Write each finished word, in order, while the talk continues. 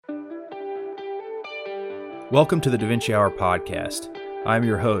Welcome to the Da Vinci Hour podcast. I'm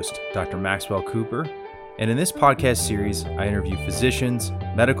your host, Dr. Maxwell Cooper, and in this podcast series, I interview physicians,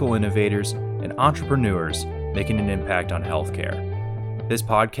 medical innovators, and entrepreneurs making an impact on healthcare. This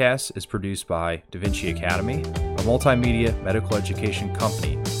podcast is produced by Da Vinci Academy, a multimedia medical education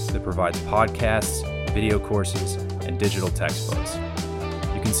company that provides podcasts, video courses, and digital textbooks.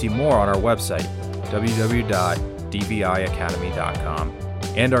 You can see more on our website, www.dviacademy.com,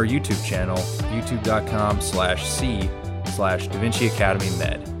 and our YouTube channel, youtube.com/c/Da Vinci Academy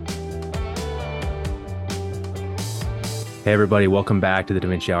Med. Hey everybody, welcome back to the Da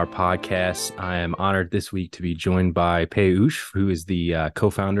Vinci Hour podcast. I am honored this week to be joined by Peeyush, who is the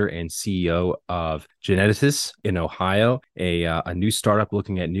co-founder and CEO of Genetesis in Ohio, a new startup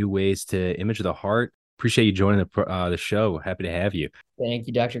looking at new ways to image the heart. Appreciate you joining the show. Happy to have you. Thank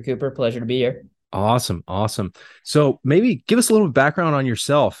you, Dr. Cooper. Pleasure to be here. Awesome. So maybe give us a little background on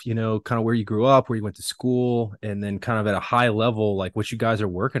yourself, kind of where you grew up, where you went to school, and then kind of at a high level, like what you guys are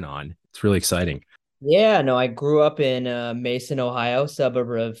working on. It's really exciting. Yeah, no, I grew up in Mason, Ohio,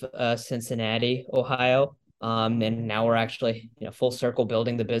 suburb of Cincinnati, Ohio. And now we're actually, full circle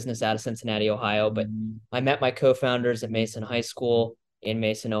building the business out of Cincinnati, Ohio. But I met my co-founders at Mason High School in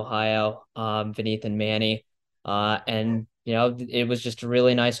Mason, Ohio, Vineeth and Manny. And it was just a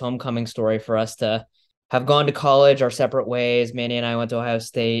really nice homecoming story for us to have gone to college our separate ways. Manny and I went to Ohio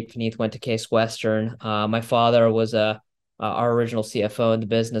State. Vineeth went to Case Western. My father was our original CFO in the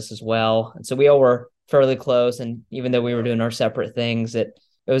business as well. And so we all were fairly close. And even though we were doing our separate things, it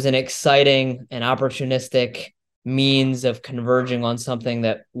was an exciting and opportunistic means of converging on something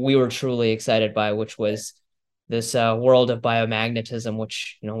that we were truly excited by, which was this world of biomagnetism,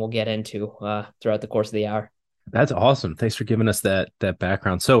 which, we'll get into throughout the course of the hour. That's awesome. Thanks for giving us that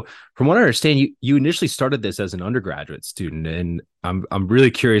background. So from what I understand, you initially started this as an undergraduate student, and I'm really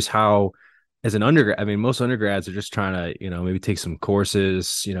curious how, as an undergrad, I mean, most undergrads are just trying to, maybe take some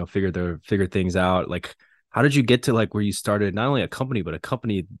courses, figure things out. Like, how did you get to where you started not only a company, but a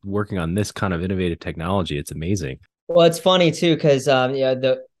company working on this kind of innovative technology? It's amazing. Well, it's funny too, because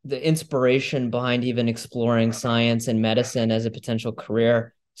the inspiration behind even exploring science and medicine as a potential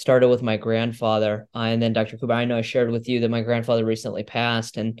career started with my grandfather. And then Dr. Cooper, I know I shared with you that my grandfather recently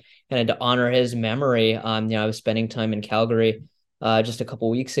passed, and to honor his memory, I was spending time in Calgary just a couple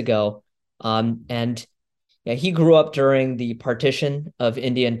of weeks ago. He grew up during the partition of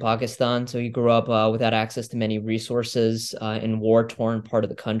India and Pakistan. So he grew up without access to many resources in war-torn part of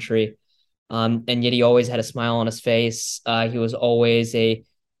the country. And yet he always had a smile on his face. He was always a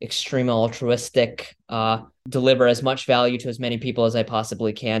extremely altruistic, deliver as much value to as many people as I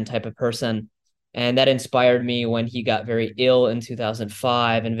possibly can type of person. And that inspired me when he got very ill in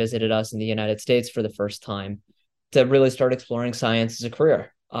 2005 and visited us in the United States for the first time to really start exploring science as a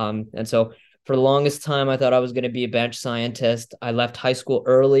career. And so for the longest time, I thought I was going to be a bench scientist. I left high school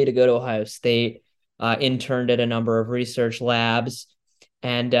early to go to Ohio State, interned at a number of research labs,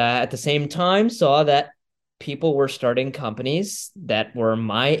 and at the same time saw that people were starting companies that were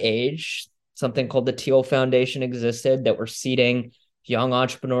my age. Something called the Teal Foundation existed that were seeding young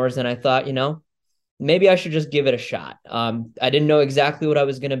entrepreneurs. And I thought, maybe I should just give it a shot. I didn't know exactly what I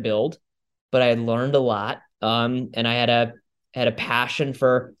was going to build, but I had learned a lot. And I had a passion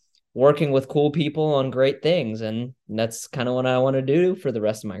for working with cool people on great things. And that's kind of what I want to do for the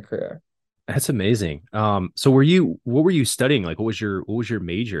rest of my career. That's amazing. So what were you studying? What was your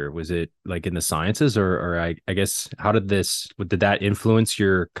major? Was it in the sciences or I guess, did that influence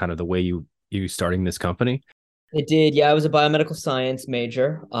your kind of the way you starting this company? It did. Yeah. I was a biomedical science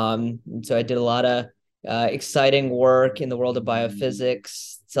major. So I did a lot of exciting work in the world of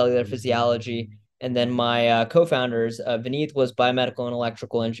biophysics, cellular physiology. And then my co-founders, Vineeth was biomedical and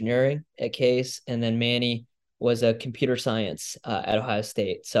electrical engineering at Case. And then Manny was a computer science at Ohio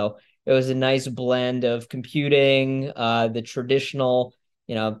State. So it was a nice blend of computing, the traditional,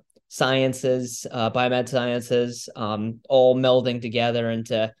 sciences, biomed sciences, all melding together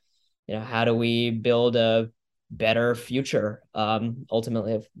into, how do we build a better future,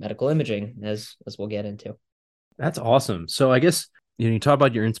 ultimately of medical imaging, as we'll get into. That's awesome. So I guess, you talk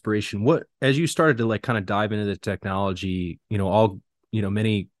about your inspiration. What, as you started to kind of dive into the technology,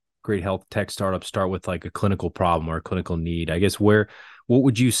 many great health tech startups start with a clinical problem or a clinical need. I guess what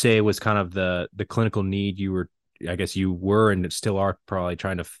would you say was kind of the clinical need you were and still are probably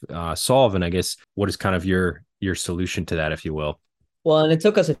trying to solve? And I guess what is kind of your solution to that, if you will? Well, and it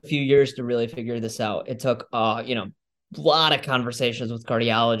took us a few years to really figure this out. It took, a lot of conversations with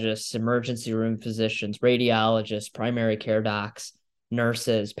cardiologists, emergency room physicians, radiologists, primary care docs,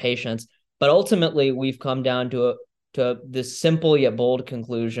 nurses, patients. But ultimately, we've come down to this simple yet bold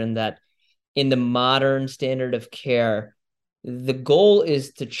conclusion that in the modern standard of care, the goal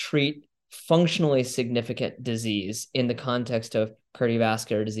is to treat functionally significant disease in the context of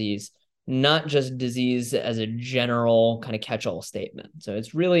cardiovascular disease, not just disease as a general kind of catch-all statement. So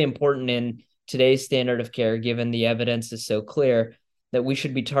it's really important in today's standard of care, given the evidence is so clear, that we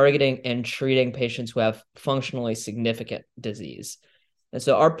should be targeting and treating patients who have functionally significant disease. And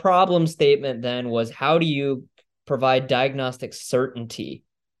so our problem statement then was, how do you provide diagnostic certainty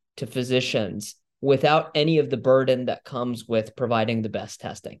to physicians without any of the burden that comes with providing the best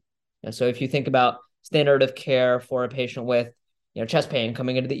testing? And so if you think about standard of care for a patient with chest pain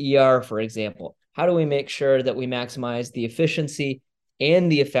coming into the ER, for example, how do we make sure that we maximize the efficiency and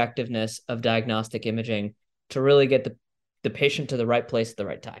the effectiveness of diagnostic imaging to really get the patient to the right place at the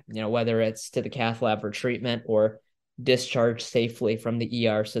right time, whether it's to the cath lab for treatment or discharged safely from the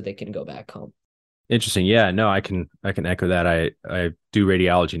ER so they can go back home. Interesting. Yeah, no, I can echo that. I do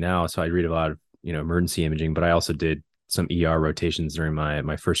radiology now, so I read a lot of, emergency imaging, but I also did some ER rotations during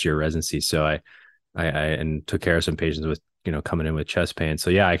my first year of residency. So I and took care of some patients with, coming in with chest pain. So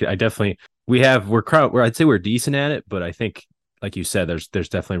yeah, I definitely, I'd say we're decent at it, but I think, like you said, there's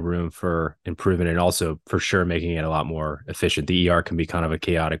definitely room for improvement, and also for sure making it a lot more efficient. The ER can be kind of a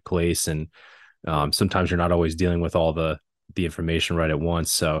chaotic place, and sometimes you're not always dealing with all the information right at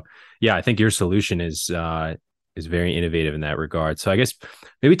once. So yeah, I think your solution is very innovative in that regard. So I guess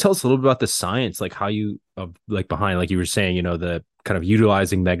maybe tell us a little bit about the science, like how you behind, like you were saying, the kind of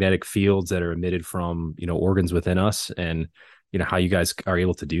utilizing magnetic fields that are emitted from, organs within us, and, how you guys are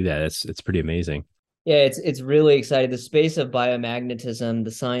able to do that. It's pretty amazing. Yeah, it's really exciting. The space of biomagnetism,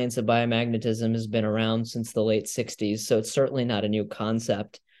 the science of biomagnetism has been around since the late 60s. So it's certainly not a new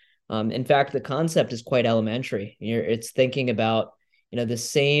concept. In fact, the concept is quite elementary. It's thinking about, the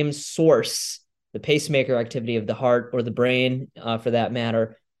same source, the pacemaker activity of the heart or the brain, for that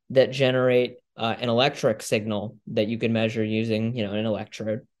matter, that generate an electric signal that you can measure using, an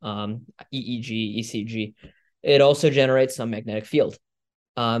electrode, EEG, ECG. It also generates some magnetic field.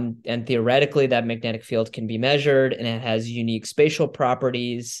 And theoretically, that magnetic field can be measured, and it has unique spatial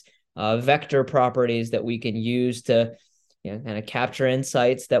properties, vector properties that we can use to kind of capture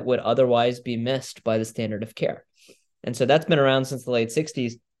insights that would otherwise be missed by the standard of care. And so that's been around since the late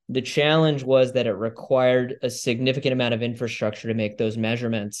 60s. The challenge was that it required a significant amount of infrastructure to make those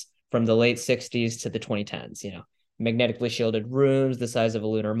measurements from the late 60s to the 2010s, magnetically shielded rooms the size of a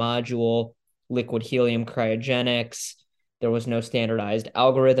lunar module, liquid helium cryogenics. There was no standardized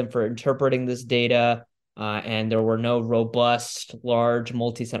algorithm for interpreting this data, and there were no robust, large,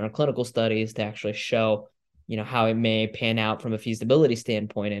 multi-center clinical studies to actually show, how it may pan out from a feasibility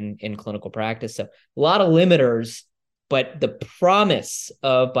standpoint in clinical practice. So a lot of limiters, but the promise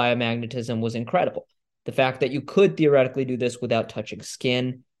of biomagnetism was incredible. The fact that you could theoretically do this without touching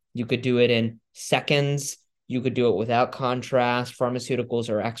skin, you could do it in seconds, you could do it without contrast, pharmaceuticals,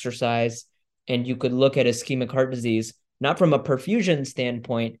 or exercise, and you could look at ischemic heart disease not from a perfusion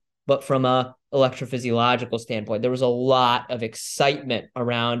standpoint, but from a electrophysiological standpoint. There was a lot of excitement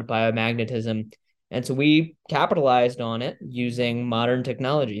around biomagnetism. And so we capitalized on it using modern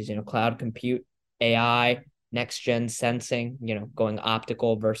technologies, cloud compute, AI, next-gen sensing, going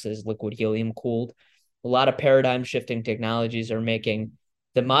optical versus liquid helium cooled. A lot of paradigm shifting technologies are making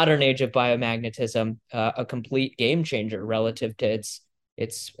the modern age of biomagnetism a complete game changer relative to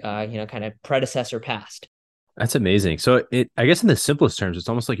its kind of predecessor past. That's amazing. So I guess in the simplest terms, it's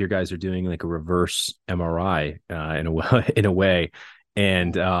almost like your guys are doing like a reverse MRI in a way.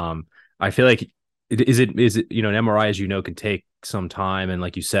 And I feel like is it an MRI, as can take some time, and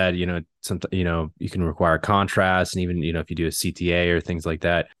like you said, you can require contrast, and even if you do a CTA or things like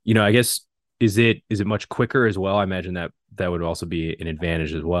that, I guess is it much quicker as well? I imagine that would also be an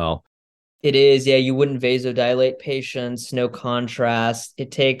advantage as well. It is, yeah. You wouldn't vasodilate patients, no contrast.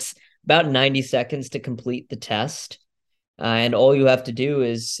 It takes about 90 seconds to complete the test. And all you have to do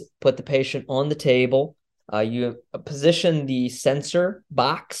is put the patient on the table. You position the sensor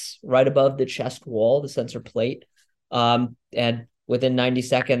box right above the chest wall, the sensor plate. And within 90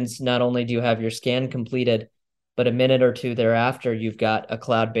 seconds, not only do you have your scan completed, but a minute or two thereafter, you've got a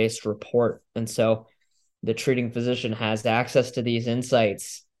cloud-based report. And so the treating physician has access to these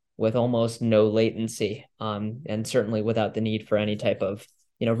insights with almost no latency, and certainly without the need for any type of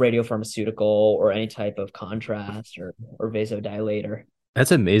radiopharmaceutical or any type of contrast or vasodilator.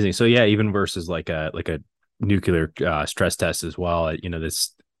 That's amazing. So yeah, even versus like a nuclear stress test as well.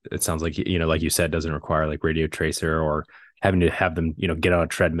 It sounds like like you said, doesn't require like radio tracer or having to have them get on a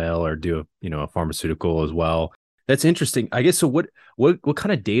treadmill or do a pharmaceutical as well. That's interesting. I guess so. What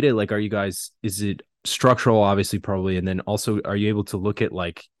kind of data are you guys? Is it structural, obviously, probably. And then also, are you able to look at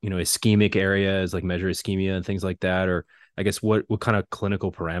like, ischemic areas, like measure ischemia and things like that? Or I guess what kind of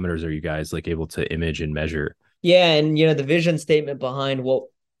clinical parameters are you guys like able to image and measure? Yeah, and the vision statement behind what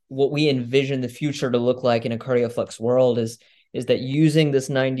we envision the future to look like in a cardioflex world is that using this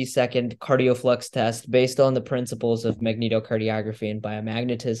 90-second cardioflex test based on the principles of magnetocardiography and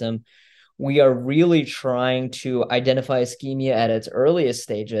biomagnetism, we are really trying to identify ischemia at its earliest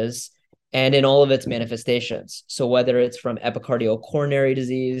stages and in all of its manifestations. So whether it's from epicardial coronary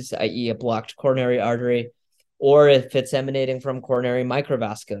disease, i.e. a blocked coronary artery, or if it's emanating from coronary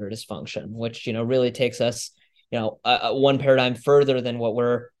microvascular dysfunction, which, really takes us, one paradigm further than what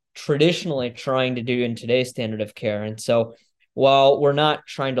we're traditionally trying to do in today's standard of care. And so while we're not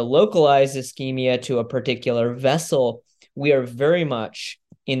trying to localize ischemia to a particular vessel, we are very much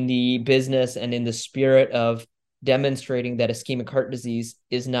in the business and in the spirit of demonstrating that ischemic heart disease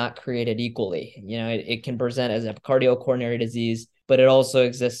is not created equally. It can present as epicardial coronary disease, but it also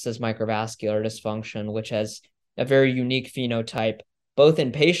exists as microvascular dysfunction, which has a very unique phenotype, both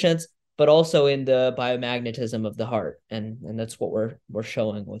in patients, but also in the biomagnetism of the heart. And that's what we're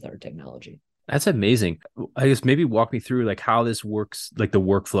showing with our technology. That's amazing. I guess maybe walk me through like how this works, like the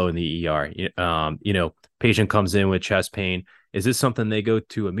workflow in the ER. Patient comes in with chest pain. Is this something they go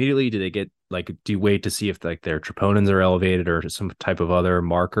to immediately? Do they get do you wait to see if like their troponins are elevated or some type of other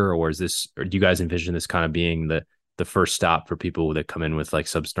marker, or do you guys envision this kind of being the first stop for people that come in with like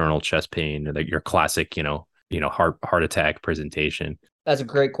substernal chest pain, or your classic, heart attack presentation? That's a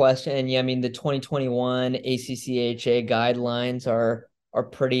great question. And yeah, I mean, the 2021 ACCHA guidelines are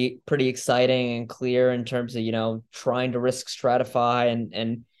pretty exciting and clear in terms of, trying to risk stratify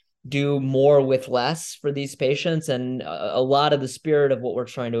and do more with less for these patients. And a lot of the spirit of what we're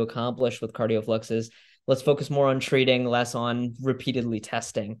trying to accomplish with CardioFlex is let's focus more on treating, less on repeatedly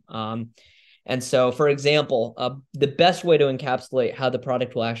testing. And so, for example, the best way to encapsulate how the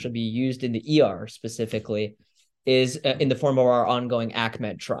product will actually be used in the ER specifically is in the form of our ongoing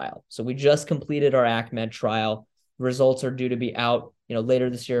ACMED trial. So we just completed our ACMED trial. Results are due to be out, later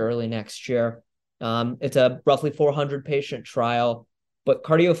this year, early next year. It's a roughly 400 patient trial, but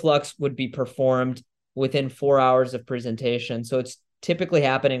CardioFlux would be performed within 4 hours of presentation. So it's typically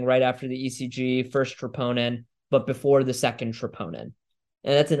happening right after the ECG, first troponin, but before the second troponin.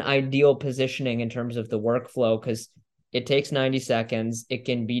 And that's an ideal positioning in terms of the workflow because it takes 90 seconds. It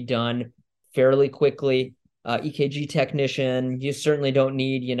can be done fairly quickly. EKG technician, you certainly don't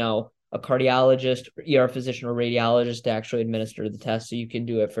need, a cardiologist, ER physician, or radiologist to actually administer the test, so you can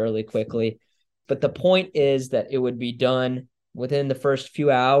do it fairly quickly. But the point is that it would be done within the first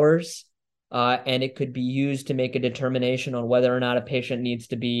few hours, and it could be used to make a determination on whether or not a patient needs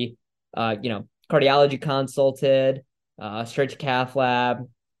to be, cardiology consulted, straight to cath lab,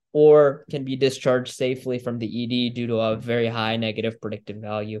 or can be discharged safely from the ED due to a very high negative predictive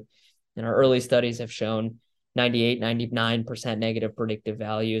value. And our early studies have shown 98, 99% negative predictive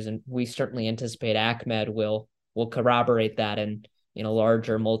values. And we certainly anticipate ACMED will corroborate that in a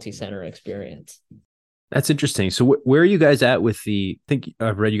larger multi-center experience. That's interesting. So where are you guys at with I think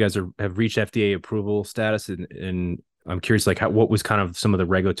I've read you guys have reached FDA approval status, and I'm curious, what was kind of some of the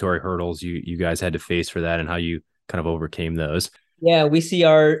regulatory hurdles you guys had to face for that and how you kind of overcame those? Yeah, we see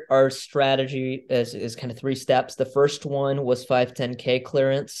our strategy as kind of 3 steps. The first one was 510K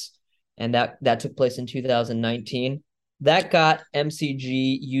clearance, and that took place in 2019. That got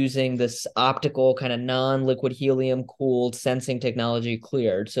MCG using this optical kind of non-liquid helium cooled sensing technology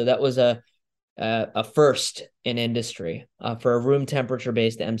cleared. So that was a first in industry for a room temperature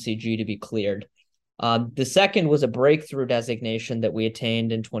based MCG to be cleared. The second was a breakthrough designation that we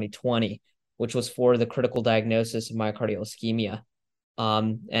attained in 2020, which was for the critical diagnosis of myocardial ischemia.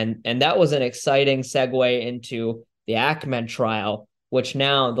 And that was an exciting segue into the ACMED trial, which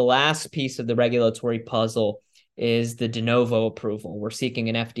now the last piece of the regulatory puzzle is the de novo approval. We're seeking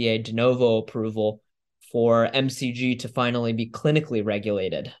an FDA de novo approval for MCG to finally be clinically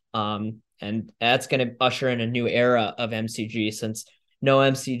regulated. And that's going to usher in a new era of MCG since no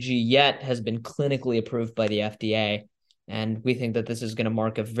MCG yet has been clinically approved by the FDA. And we think that this is going to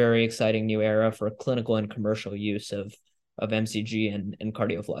mark a very exciting new era for clinical and commercial use of MCG and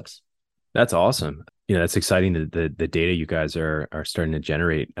CardioFlex. That's awesome. That's exciting. The data you guys are starting to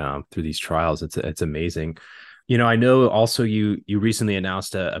generate through these trials. It's amazing. I know also you recently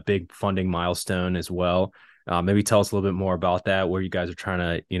announced a big funding milestone as well. Maybe tell us a little bit more about that, where you guys are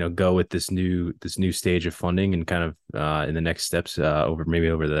trying to, go with this new stage of funding and kind of in the next steps over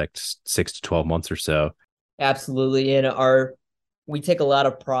the next 6 to 12 months or so. Absolutely. And we take a lot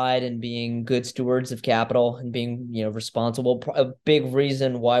of pride in being good stewards of capital and being, responsible. A big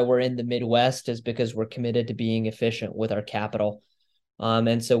reason why we're in the Midwest is because we're committed to being efficient with our capital.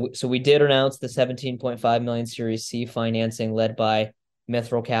 And so we did announce the 17.5 million Series C financing led by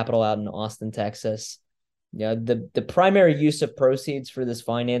Mithril Capital out in Austin, Texas. Yeah, the primary use of proceeds for this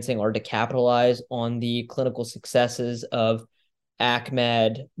financing are to capitalize on the clinical successes of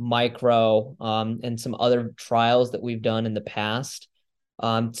ACMED, Micro, and some other trials that we've done in the past.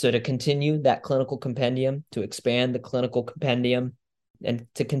 So to continue that clinical compendium, to expand the clinical compendium, and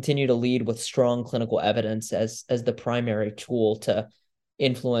to continue to lead with strong clinical evidence as the primary tool to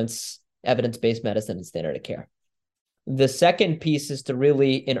influence evidence-based medicine and standard of care. The second piece is to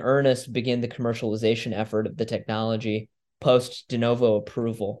really, in earnest, begin the commercialization effort of the technology post de novo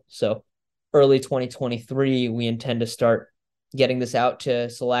approval. So early 2023, we intend to start getting this out to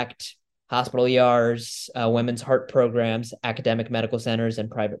select hospital ERs, women's heart programs, academic medical centers,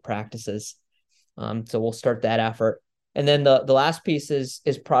 and private practices. So we'll start that effort. And then the last piece is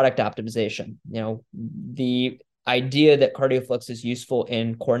product optimization. The idea that CardioFlux is useful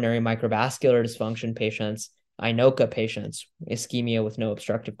in coronary microvascular dysfunction patients, INOCA patients, ischemia with no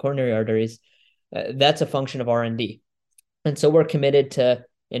obstructive coronary arteries, that's a function of R&D. And so we're committed to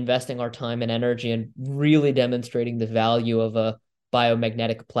investing our time and energy and really demonstrating the value of a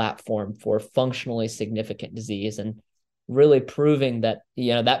biomagnetic platform for functionally significant disease, and really proving that,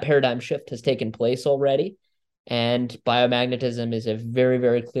 that paradigm shift has taken place already. And biomagnetism is a very,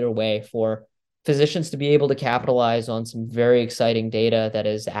 very clear way for physicians to be able to capitalize on some very exciting data that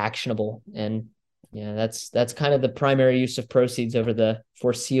is actionable. And that's kind of the primary use of proceeds over the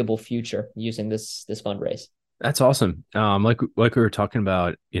foreseeable future using this fundraise. That's awesome. Like we were talking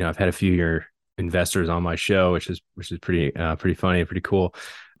about, I've had a few of your investors on my show, which is pretty funny, pretty cool.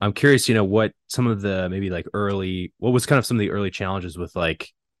 I'm curious, what some of the maybe like what was kind of some of the early challenges with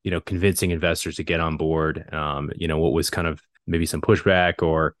convincing investors to get on board? What was kind of maybe some pushback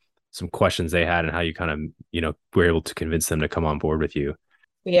or some questions they had, and how you kind of, were able to convince them to come on board with you?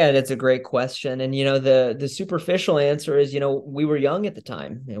 Yeah, that's a great question. And, the superficial answer is, we were young at the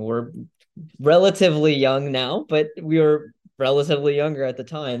time, and we're relatively young now, but we were relatively younger at the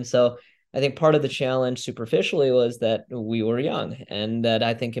time. So I think part of the challenge superficially was that we were young, and that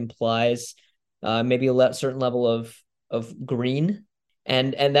I think implies maybe a certain level of green.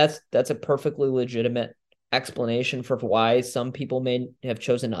 And that's a perfectly legitimate explanation for why some people may have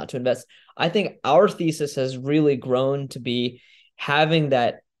chosen not to invest. I think our thesis has really grown to be having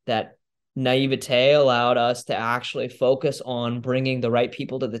that naivete allowed us to actually focus on bringing the right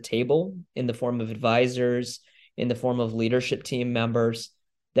people to the table in the form of advisors, in the form of leadership team members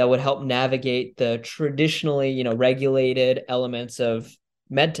that would help navigate the traditionally, regulated elements of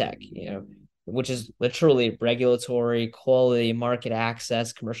medtech, which is literally regulatory, quality, market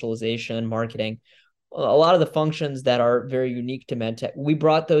access, commercialization, marketing, a lot of the functions that are very unique to medtech. We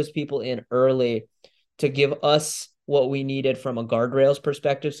brought those people in early to give us what we needed from a guardrails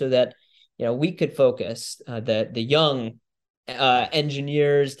perspective, so that we could focus, the young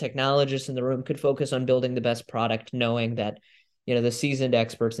engineers, technologists in the room could focus on building the best product, knowing that the seasoned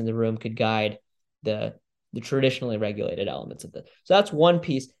experts in the room could guide the traditionally regulated elements of this. So that's one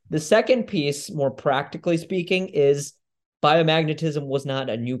piece. The second piece, more practically speaking, is biomagnetism was not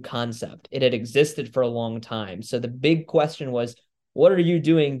a new concept. It had existed for a long time. So the big question was, what are you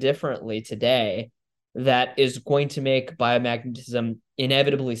doing differently today that is going to make biomagnetism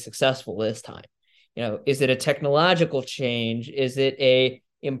inevitably successful this time? Is it a technological change? Is it a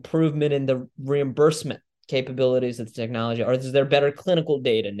improvement in the reimbursement capabilities of the technology? Or is there better clinical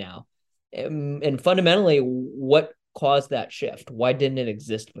data now? And fundamentally, what caused that shift? Why didn't it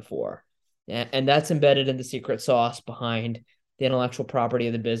exist before? And that's embedded in the secret sauce behind the intellectual property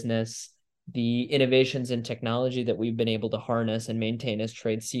of the business, the innovations in technology that we've been able to harness and maintain as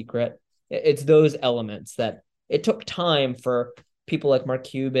trade secret. It's those elements that it took time for people like Mark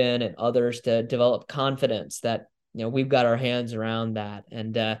Cuban and others to develop confidence that, we've got our hands around that.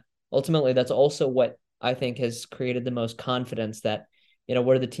 And ultimately, that's also what I think has created the most confidence that,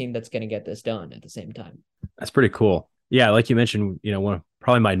 we're the team that's going to get this done at the same time. That's pretty cool. Yeah, like you mentioned, one of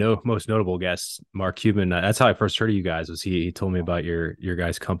probably my most notable guests, Mark Cuban. That's how I first heard of you guys. Was he told me about your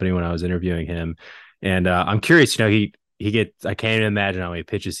guys' company when I was interviewing him, and I'm curious. He gets. I can't even imagine how many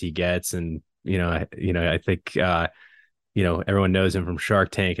pitches he gets, and I think everyone knows him from Shark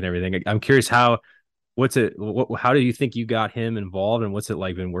Tank and everything. I'm curious how do you think you got him involved, and what's it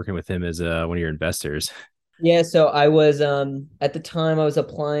like been working with him as one of your investors? Yeah, so I was at the time I was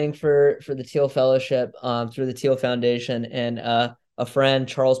applying for the Teal Fellowship through the Teal Foundation, and a friend,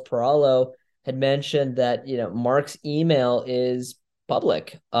 Charles Perallo, had mentioned that Mark's email is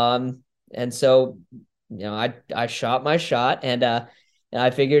public. And so, I shot my shot, and I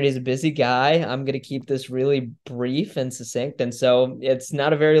figured he's a busy guy. I'm going to keep this really brief and succinct. And so it's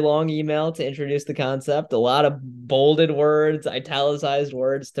not a very long email to introduce the concept, a lot of bolded words, italicized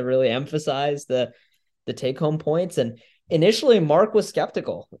words to really emphasize the take home points. And initially, Mark was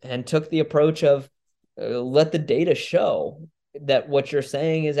skeptical and took the approach of let the data show that what you're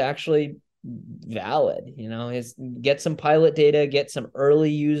saying is actually valid. Is get some pilot data, get some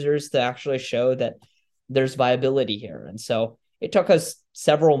early users to actually show that there's viability here. And so it took us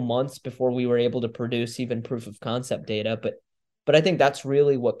several months before we were able to produce even proof of concept data. But I think that's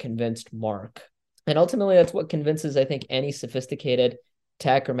really what convinced Mark. And ultimately, that's what convinces, I think, any sophisticated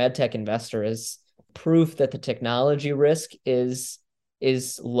tech or med tech investor is proof that the technology risk is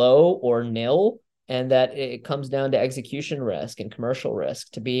low or nil, and that it comes down to execution risk and commercial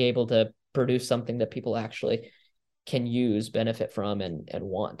risk to be able to produce something that people actually can use, benefit from, and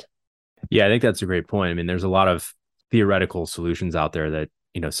want. Yeah, I think that's a great point. I mean, there's a lot of theoretical solutions out there that,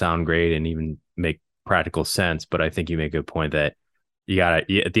 sound great and even make practical sense. But I think you make a good point that at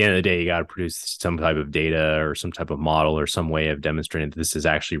the end of the day, you gotta produce some type of data or some type of model or some way of demonstrating that this is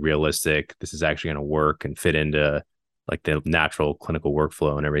actually realistic. This is actually going to work and fit into like the natural clinical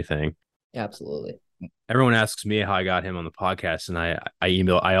workflow and everything. Absolutely. Everyone asks me how I got him on the podcast, and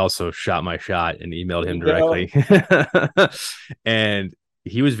I also shot my shot and emailed him directly. And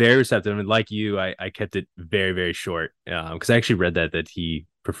he was very receptive. And like you, I kept it very, very short because I actually read that he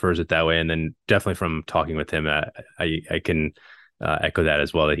prefers it that way. And then definitely from talking with him, I can echo that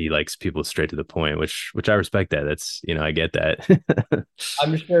as well, that he likes people straight to the point, which I respect that. That's, I get that.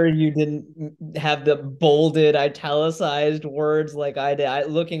 I'm sure you didn't have the bolded, italicized words like I did.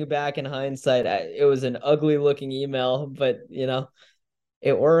 Looking back in hindsight, it was an ugly looking email, but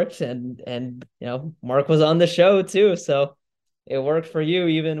it worked. And Mark was on the show too. So it worked for you,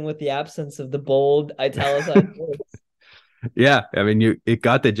 even with the absence of the bold, italicized words. Yeah. I mean, it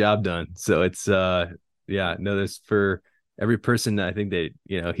got the job done. So it's, there's for every person I think that,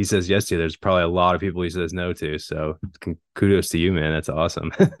 he says yes to, there's probably a lot of people he says no to. So kudos to you, man. That's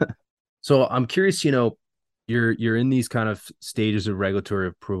awesome. So I'm curious, you're in these kind of stages of regulatory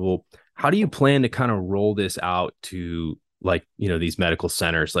approval. How do you plan to kind of roll this out to like, these medical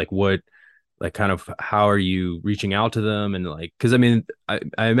centers? How are you reaching out to them? And because I mean,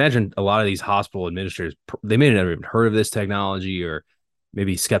 I imagine a lot of these hospital administrators, they may have never even heard of this technology, or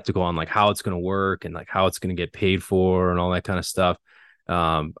maybe skeptical on like how it's going to work and like how it's going to get paid for and all that kind of stuff.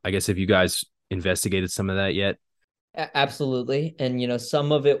 I guess, have you guys investigated some of that yet? Absolutely. And,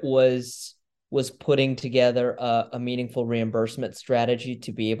 some of it was putting together a meaningful reimbursement strategy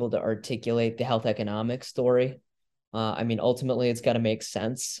to be able to articulate the health economic story. I mean, ultimately, it's got to make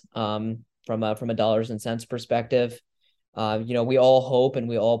sense from a dollars and cents perspective. We all hope and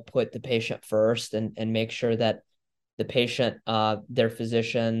we all put the patient first and make sure that the patient, their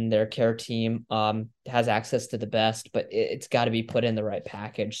physician, their care team has access to the best, but it's got to be put in the right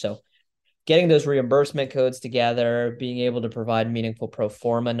package. So getting those reimbursement codes together, being able to provide meaningful pro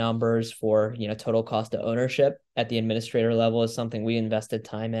forma numbers for, total cost of ownership at the administrator level is something we invested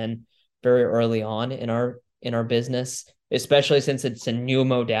time in very early on in our business, especially since it's a new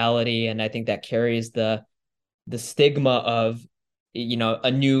modality. And I think that carries the stigma of,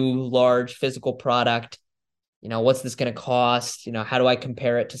 a new large physical product. What's this going to cost? How do I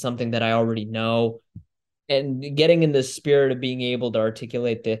compare it to something that I already know? And getting in the spirit of being able to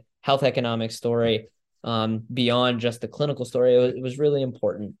articulate the health economic story beyond just the clinical story, it was really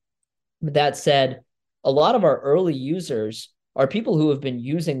important. But that said, a lot of our early users are people who have been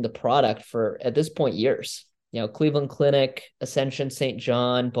using the product for, at this point, years. Cleveland Clinic, Ascension St.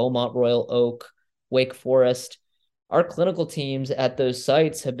 John, Beaumont Royal Oak, Wake Forest. Our clinical teams at those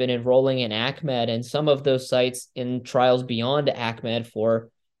sites have been enrolling in ACMED, and some of those sites in trials beyond ACMED for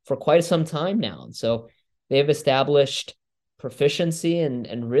quite some time now. And so they've established proficiency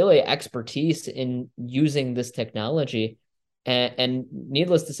and really expertise in using this technology. And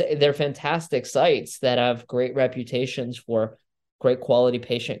needless to say, they're fantastic sites that have great reputations for great quality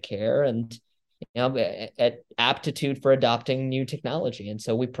patient care and aptitude for adopting new technology. And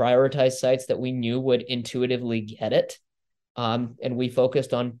so we prioritized sites that we knew would intuitively get it. And we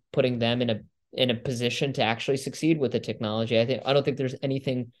focused on putting them in a position to actually succeed with the technology. I don't think there's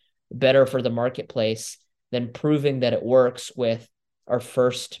anything better for the marketplace than proving that it works with our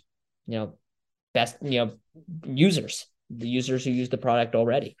first, best, users, the users who use the product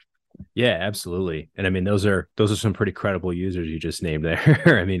already. Yeah, absolutely. And I mean, those are some pretty credible users you just named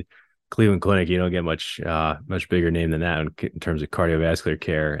there. I mean, Cleveland Clinic, you don't get much bigger name than that in terms of cardiovascular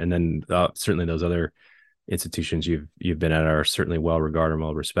care. And then certainly those other institutions you've been at are certainly well regarded and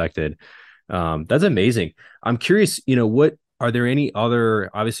well respected. That's amazing. I'm curious, what are there any other,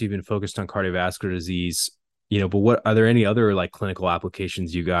 obviously you've been focused on cardiovascular disease, but what are there any other like clinical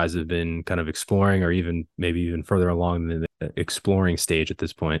applications you guys have been kind of exploring, or even maybe even further along in the exploring stage at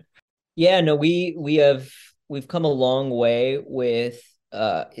this point? Yeah, no, we've come a long way with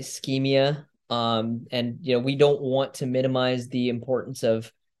ischemia. And we don't want to minimize the importance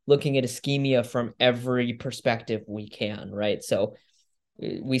of looking at ischemia from every perspective we can, right? So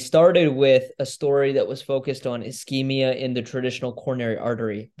we started with a story that was focused on ischemia in the traditional coronary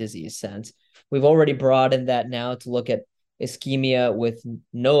artery disease sense. We've already broadened that now to look at ischemia with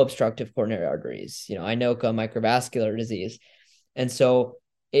no obstructive coronary arteries, INOCA, microvascular disease. And so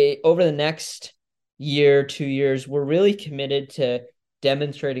over the next year, 2 years, we're really committed to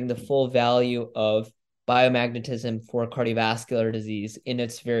demonstrating the full value of biomagnetism for cardiovascular disease in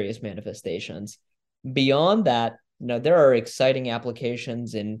its various manifestations. Beyond that, there are exciting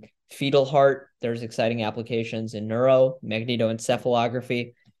applications in fetal heart. There's exciting applications in neuro.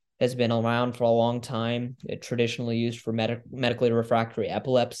 Magnetoencephalography has been around for a long time. It's traditionally used for medically refractory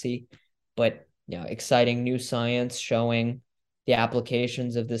epilepsy, but exciting new science showing the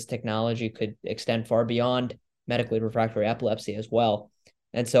applications of this technology could extend far beyond medically refractory epilepsy as well.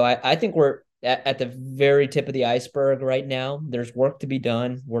 And so I think we're at the very tip of the iceberg right now. There's work to be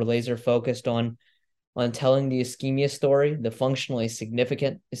done. We're laser focused on telling the ischemia story, the functionally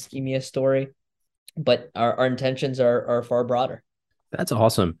significant ischemia story, but our intentions are far broader. That's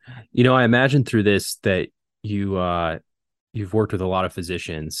awesome. I imagine through this that you've worked with a lot of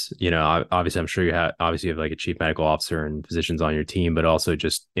physicians. Obviously I'm sure you have like a chief medical officer and physicians on your team, but also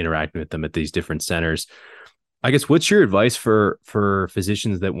just interacting with them at these different centers. I guess what's your advice for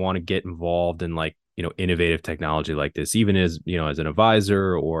physicians that want to get involved in like, innovative technology like this, even as, as an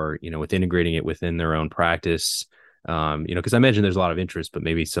advisor or, with integrating it within their own practice? Because I imagine there's a lot of interest, but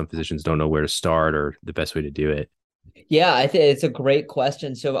maybe some physicians don't know where to start or the best way to do it. Yeah, I think it's a great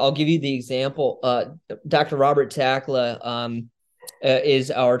question. So I'll give you the example. Dr. Robert Takla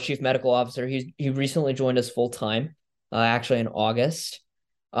is our chief medical officer. He recently joined us full time, actually in August.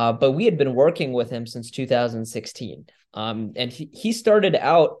 But we had been working with him since 2016. And he started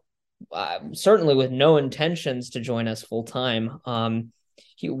out certainly with no intentions to join us full time.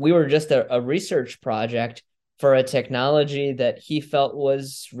 We were just a research project for a technology that he felt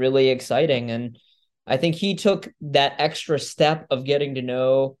was really exciting. And I think he took that extra step of getting to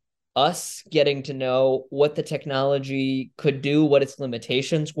know us, getting to know what the technology could do, what its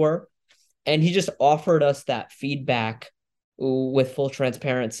limitations were. And he just offered us that feedback with full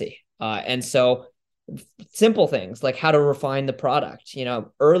transparency. And so simple things like how to refine the product.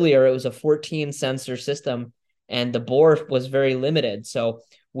 Earlier it was a 14 sensor system and the bore was very limited. So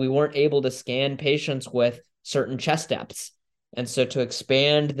we weren't able to scan patients with certain chest depths. And so to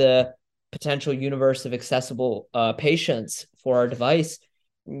expand the potential universe of accessible patients for our device,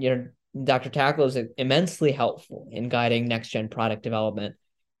 Dr. Takla is immensely helpful in guiding next-gen product development.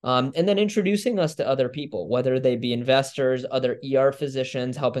 And then introducing us to other people, whether they be investors, other ER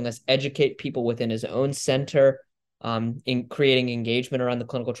physicians, helping us educate people within his own center, in creating engagement around the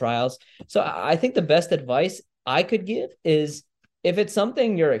clinical trials. So I think the best advice I could give is if it's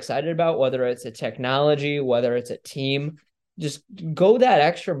something you're excited about, whether it's a technology, whether it's a team, just go that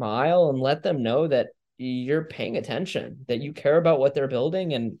extra mile and let them know that you're paying attention, that you care about what they're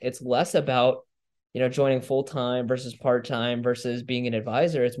building. And it's less about joining full-time versus part-time versus being an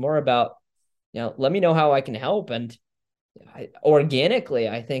advisor. It's more about, let me know how I can help. And organically,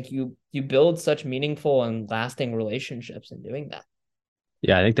 I think you build such meaningful and lasting relationships in doing that.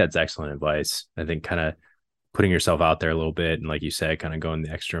 Yeah, I think that's excellent advice. I think kind of putting yourself out there a little bit. And like you said, kind of going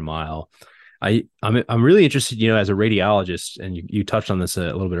the extra mile. I'm really interested, as a radiologist, and you touched on this a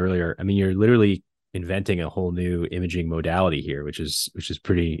little bit earlier. I mean, you're literally inventing a whole new imaging modality here, which is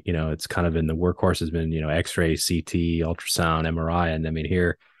pretty, it's kind of in the workhorse has been, X-ray, CT, ultrasound, MRI. And I mean,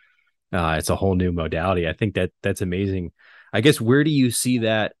 here, it's a whole new modality. I think that's amazing. I guess, where do you see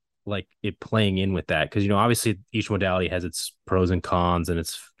that, like it playing in with that? Because, obviously each modality has its pros and cons and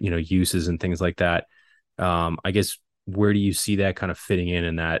its, uses and things like that. I guess, where do you see that kind of fitting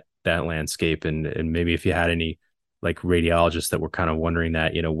in that landscape? And maybe if you had any like radiologists that were kind of wondering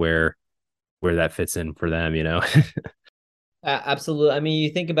that, where that fits in for them, Absolutely. I mean, you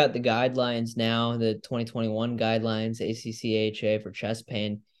think about the guidelines now, the 2021 guidelines, ACC/AHA for chest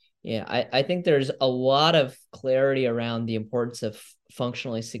pain. Yeah, I think there's a lot of clarity around the importance of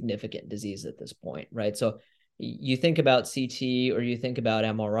functionally significant disease at this point, right? So you think about CT or you think about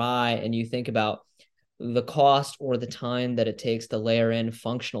MRI and you think about the cost or the time that it takes to layer in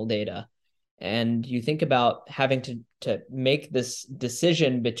functional data. And you think about having to make this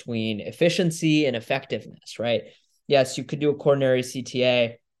decision between efficiency and effectiveness, right? Yes, you could do a coronary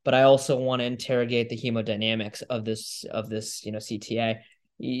CTA, but I also want to interrogate the hemodynamics of this CTA.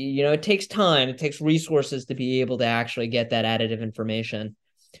 It takes time, it takes resources to be able to actually get that additive information.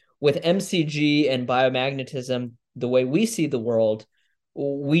 With MCG and biomagnetism, the way we see the world,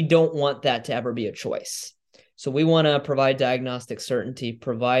 we don't want that to ever be a choice. So we want to provide diagnostic certainty,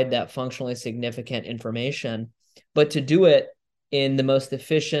 provide that functionally significant information, but to do it in the most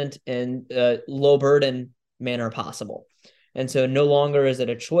efficient and low burden manner possible. And so no longer is it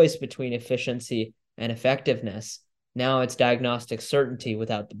a choice between efficiency and effectiveness. Now it's diagnostic certainty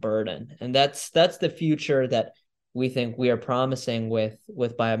without the burden. And that's the future that we think we are promising with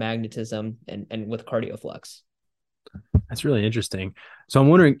biomagnetism and with CardioFlex. That's really interesting. So I'm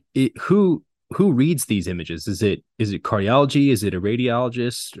wondering who reads these images? Is it cardiology? Is it a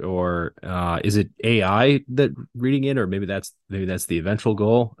radiologist, or is it AI that reading it? Or maybe that's the eventual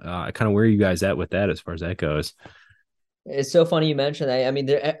goal. Kind of where are you guys at with that as far as that goes? It's so funny you mentioned that. I mean,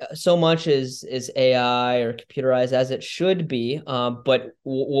 there so much is AI or computerized, as it should be. But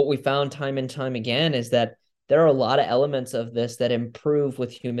what we found time and time again is that there are a lot of elements of this that improve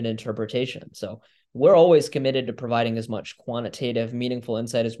with human interpretation. So we're always committed to providing as much quantitative, meaningful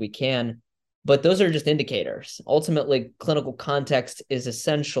insight as we can, but those are just indicators. Ultimately, clinical context is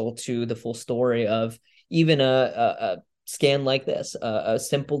essential to the full story of even a scan like this, a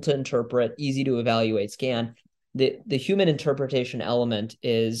simple to interpret, easy to evaluate scan. The human interpretation element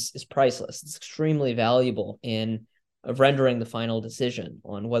is priceless. It's extremely valuable in rendering the final decision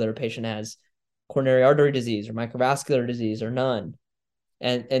on whether a patient has coronary artery disease or microvascular disease or none.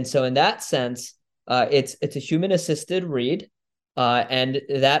 And so in that sense, it's a human assisted read. And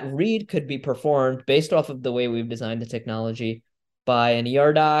that read could be performed based off of the way we've designed the technology by an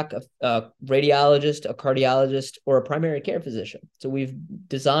ER doc, a radiologist, a cardiologist, or a primary care physician. So we've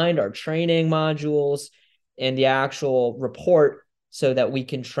designed our training modules and the actual report so that we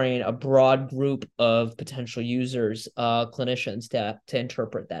can train a broad group of potential users, clinicians to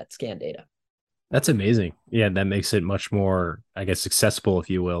interpret that scan data. That's amazing. Yeah, that makes it much more, I guess, accessible, if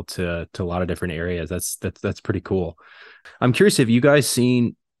you will, to a lot of different areas. That's pretty cool. I'm curious, have you guys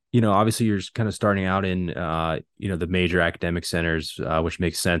seen, obviously you're kind of starting out in, the major academic centers, which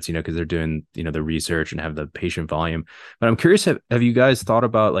makes sense, because they're doing, the research and have the patient volume. But I'm curious, have you guys thought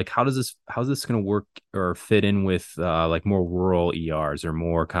about like, how's this going to work or fit in with like more rural ERs or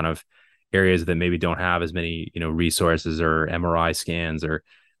more kind of areas that maybe don't have as many, resources or MRI scans or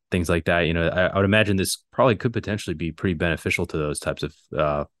things like that? I would imagine this probably could potentially be pretty beneficial to those types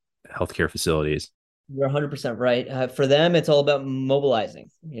of healthcare facilities. You're 100% right. For them, it's all about mobilizing.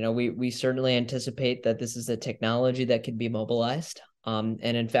 We certainly anticipate that this is a technology that could be mobilized. And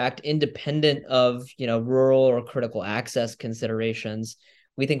in fact, independent of, rural or critical access considerations,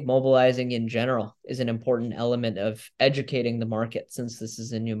 we think mobilizing in general is an important element of educating the market, since this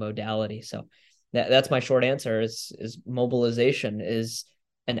is a new modality. So that's my short answer is mobilization is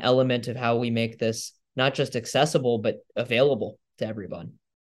an element of how we make this not just accessible, but available to everyone.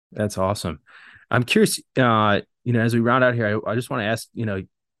 That's awesome. I'm curious, as we round out here, I just want to ask,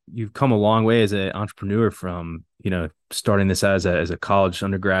 you've come a long way as an entrepreneur from, starting this as a college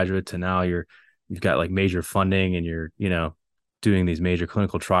undergraduate to now you've got like major funding and you're, doing these major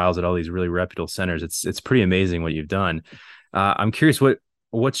clinical trials at all these really reputable centers. It's pretty amazing what you've done. I'm curious,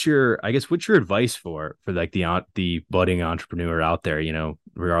 what's your advice for like the budding entrepreneur out there,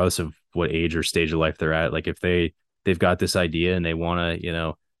 regardless of what age or stage of life they're at, like if they've got this idea and they want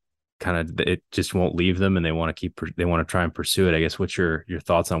to, kind of, it just won't leave them and they want to try and pursue it. I guess, what's your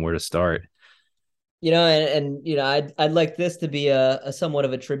thoughts on where to start? I'd like this to be a somewhat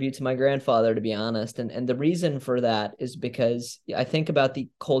of a tribute to my grandfather, to be honest. And the reason for that is because I think about the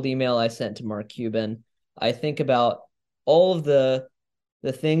cold email I sent to Mark Cuban. I think about all of the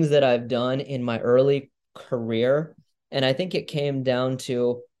things that I've done in my early career. And I think it came down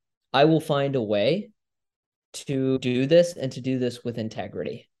to, I will find a way to do this and to do this with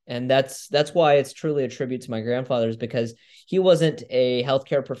integrity. And that's why it's truly a tribute to my grandfather's, because he wasn't a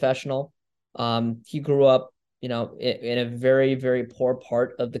healthcare professional. He grew up, in a very, very poor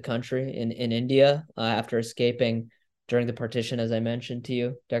part of the country in India, after escaping during the partition, as I mentioned to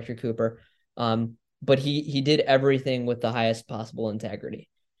you, Dr. Cooper. But he did everything with the highest possible integrity.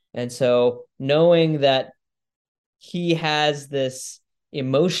 And so knowing that he has this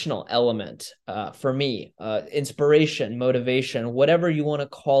emotional element, for me, inspiration, motivation, whatever you want to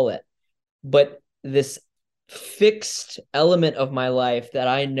call it, but this fixed element of my life that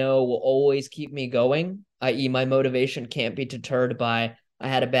I know will always keep me going, i.e. my motivation can't be deterred by, I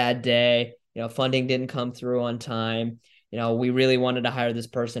had a bad day, funding didn't come through on time. We really wanted to hire this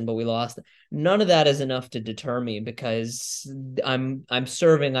person, but we lost. None of that is enough to deter me, because I'm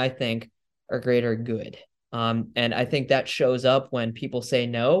serving, I think, a greater good. And I think that shows up when people say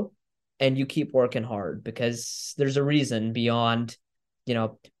no and you keep working hard, because there's a reason beyond,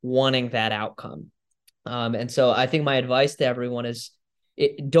 wanting that outcome. And so I think my advice to everyone is,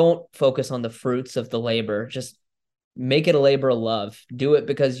 don't focus on the fruits of the labor. Just make it a labor of love. Do it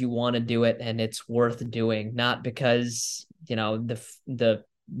because you want to do it and it's worth doing, not because, the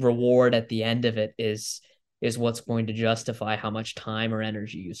reward at the end of it is what's going to justify how much time or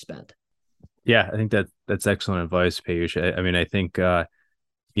energy you spent. Yeah, I think that's excellent advice, Peeyush. I mean, I think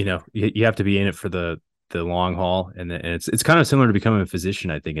you have to be in it for the long haul, and it's kind of similar to becoming a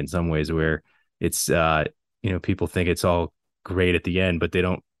physician, I think, in some ways, where it's people think it's all great at the end, but they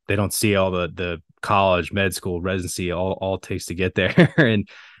don't see all the college, med school, residency, all it takes to get there. And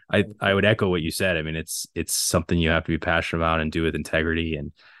I would echo what you said. I mean, it's something you have to be passionate about and do with integrity,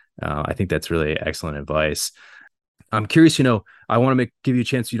 and I think that's really excellent advice. I'm curious, I want to give you a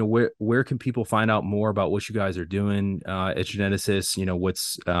chance, where can people find out more about what you guys are doing at Genetesis?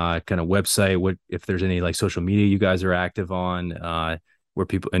 What's kind of website, if there's any like social media you guys are active on, where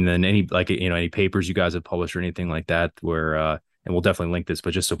people, and then any any papers you guys have published or anything like that, where, and we'll definitely link this,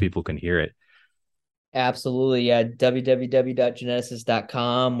 but just so people can hear it. Absolutely. Yeah.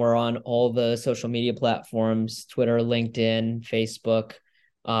 www.genetesis.com. We're on all the social media platforms, Twitter, LinkedIn, Facebook.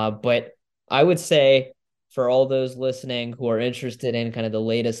 But I would say, for all those listening who are interested in kind of the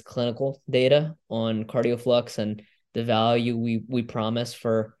latest clinical data on cardioflux and the value we promise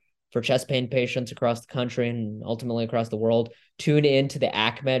for chest pain patients across the country and ultimately across the world, tune into the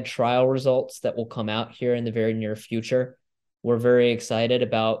ACMED trial results that will come out here in the very near future. We're very excited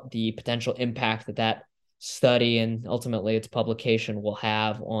about the potential impact that study and ultimately its publication will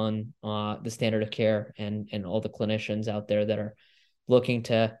have on the standard of care and all the clinicians out there that are looking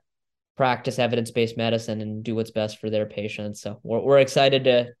to practice evidence-based medicine and do what's best for their patients. So we're excited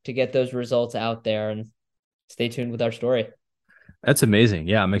to get those results out there, and stay tuned with our story. That's amazing.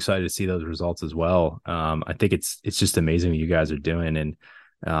 Yeah, I'm excited to see those results as well. I think it's just amazing what you guys are doing, and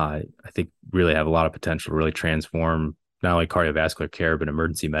I think really have a lot of potential to really transform not only cardiovascular care, but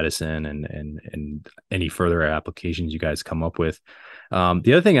emergency medicine and any further applications you guys come up with.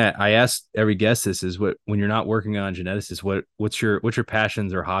 The other thing I ask every guest this is, when you're not working on Genetesis, what's your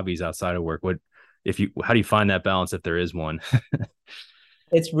passions or hobbies outside of work? How do you find that balance, if there is one?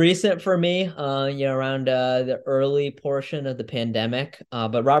 It's recent for me, around the early portion of the pandemic.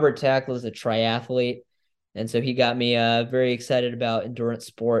 But Robert Tackle is a triathlete, and so he got me very excited about endurance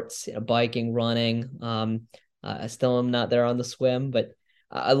sports, biking, running. I still am not there on the swim, but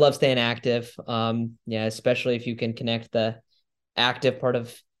I love staying active. Especially if you can connect the active part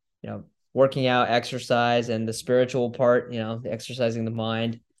of, working out, exercise, and the spiritual part, the exercising the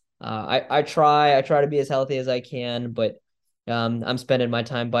mind. I try to be as healthy as I can, but I'm spending my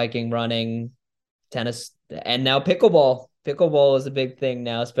time biking, running, tennis, and now pickleball. Pickleball is a big thing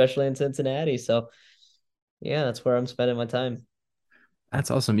now, especially in Cincinnati. So yeah, that's where I'm spending my time. That's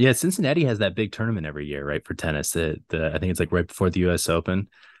awesome. Yeah, Cincinnati has that big tournament every year, right, for tennis. I think it's like right before the U.S. Open.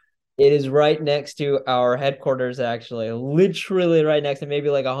 It is right next to our headquarters, actually, literally right next to, maybe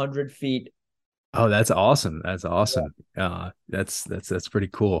like 100 feet. Oh, that's awesome. That's awesome. Yeah. That's pretty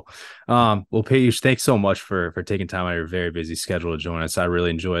cool. Well, Peeyush, thanks so much for taking time out of your very busy schedule to join us. I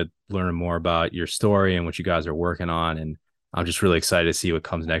really enjoyed learning more about your story and what you guys are working on, and I'm just really excited to see what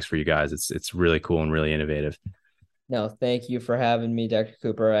comes next for you guys. It's really cool and really innovative. No, thank you for having me, Dr.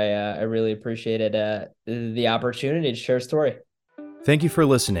 Cooper. I really appreciated the opportunity to share a story. Thank you for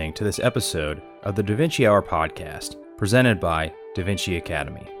listening to this episode of the Da Vinci Hour podcast, presented by Da Vinci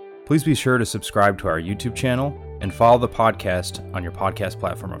Academy. Please be sure to subscribe to our YouTube channel and follow the podcast on your podcast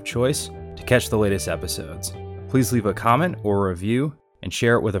platform of choice to catch the latest episodes. Please leave a comment or a review and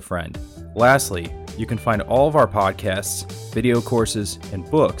share it with a friend. Lastly, you can find all of our podcasts, video courses, and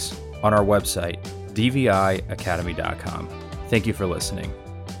books on our website, dviacademy.com. Thank you for listening.